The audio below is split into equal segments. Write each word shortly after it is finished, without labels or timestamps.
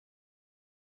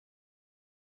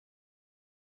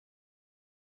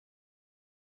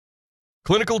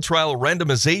Clinical trial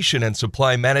randomization and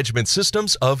supply management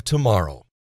systems of tomorrow.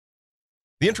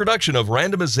 The introduction of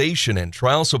randomization and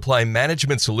trial supply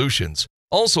management solutions,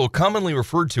 also commonly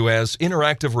referred to as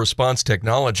interactive response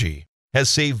technology,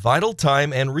 has saved vital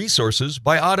time and resources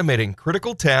by automating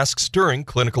critical tasks during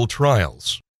clinical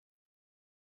trials.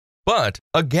 But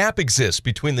a gap exists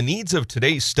between the needs of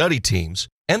today's study teams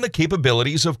and the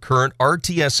capabilities of current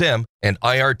RTSM and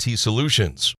IRT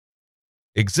solutions.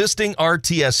 Existing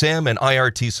RTSM and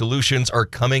IRT solutions are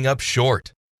coming up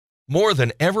short. More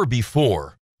than ever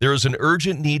before, there is an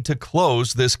urgent need to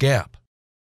close this gap.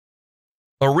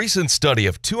 A recent study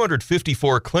of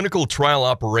 254 clinical trial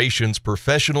operations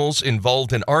professionals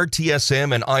involved in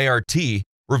RTSM and IRT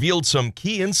revealed some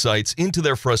key insights into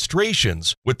their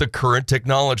frustrations with the current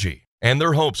technology and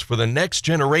their hopes for the next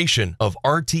generation of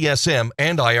RTSM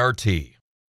and IRT.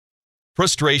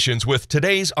 Frustrations with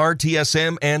today's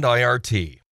RTSM and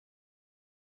IRT.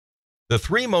 The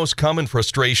three most common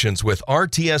frustrations with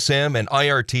RTSM and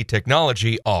IRT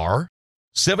technology are: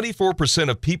 74%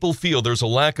 of people feel there's a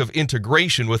lack of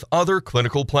integration with other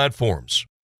clinical platforms.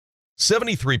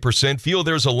 73% feel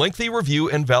there's a lengthy review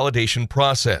and validation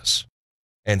process.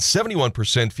 And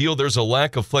 71% feel there's a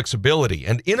lack of flexibility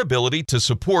and inability to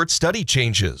support study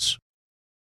changes.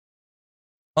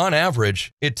 On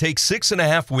average, it takes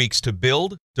 6.5 weeks to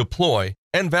build, deploy,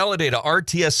 and validate a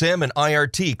RTSM and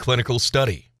IRT clinical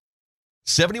study.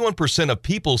 71% of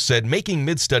people said making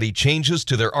mid-study changes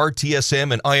to their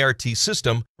RTSM and IRT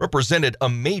system represented a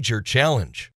major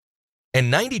challenge.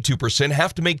 And 92%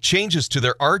 have to make changes to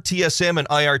their RTSM and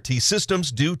IRT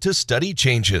systems due to study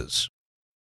changes.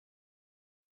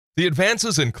 The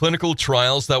advances in clinical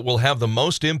trials that will have the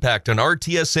most impact on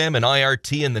RTSM and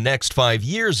IRT in the next 5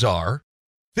 years are: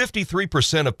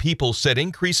 53% of people said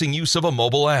increasing use of a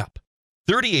mobile app,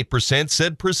 38%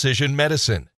 said precision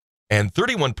medicine, and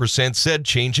 31% said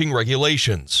changing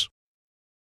regulations.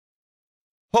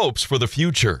 Hopes for the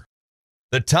future.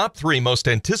 The top 3 most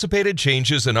anticipated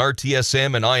changes in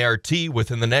RTSM and IRT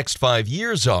within the next 5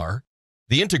 years are: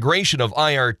 the integration of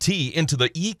IRT into the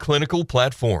eClinical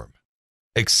platform,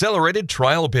 accelerated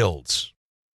trial builds,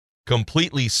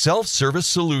 completely self-service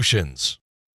solutions.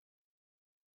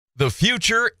 The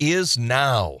future is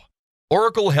now.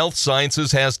 Oracle Health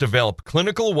Sciences has developed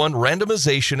Clinical One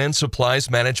Randomization and Supplies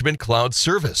Management Cloud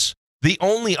Service, the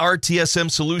only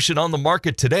RTSM solution on the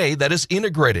market today that is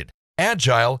integrated,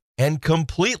 agile, and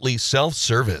completely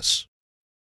self-service.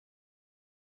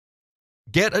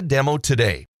 Get a demo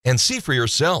today and see for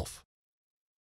yourself.